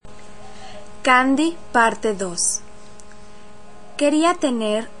Candy, parte 2. Quería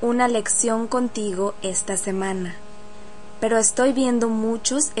tener una lección contigo esta semana, pero estoy viendo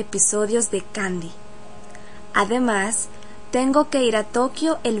muchos episodios de Candy. Además, tengo que ir a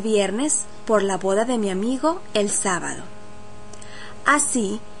Tokio el viernes por la boda de mi amigo el sábado.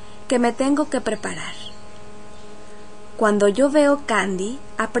 Así que me tengo que preparar. Cuando yo veo Candy,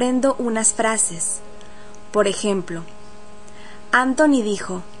 aprendo unas frases. Por ejemplo, Anthony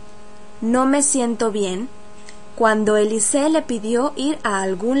dijo: "No me siento bien", cuando Elise le pidió ir a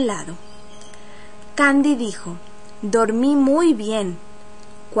algún lado. Candy dijo: "Dormí muy bien",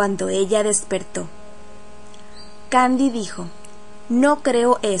 cuando ella despertó. Candy dijo: "No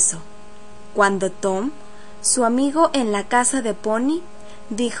creo eso", cuando Tom, su amigo en la casa de Pony,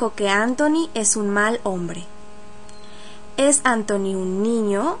 dijo que Anthony es un mal hombre. ¿Es Anthony un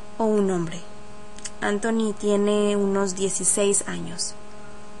niño o un hombre? Anthony tiene unos 16 años.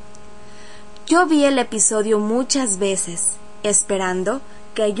 Yo vi el episodio muchas veces, esperando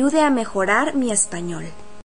que ayude a mejorar mi español.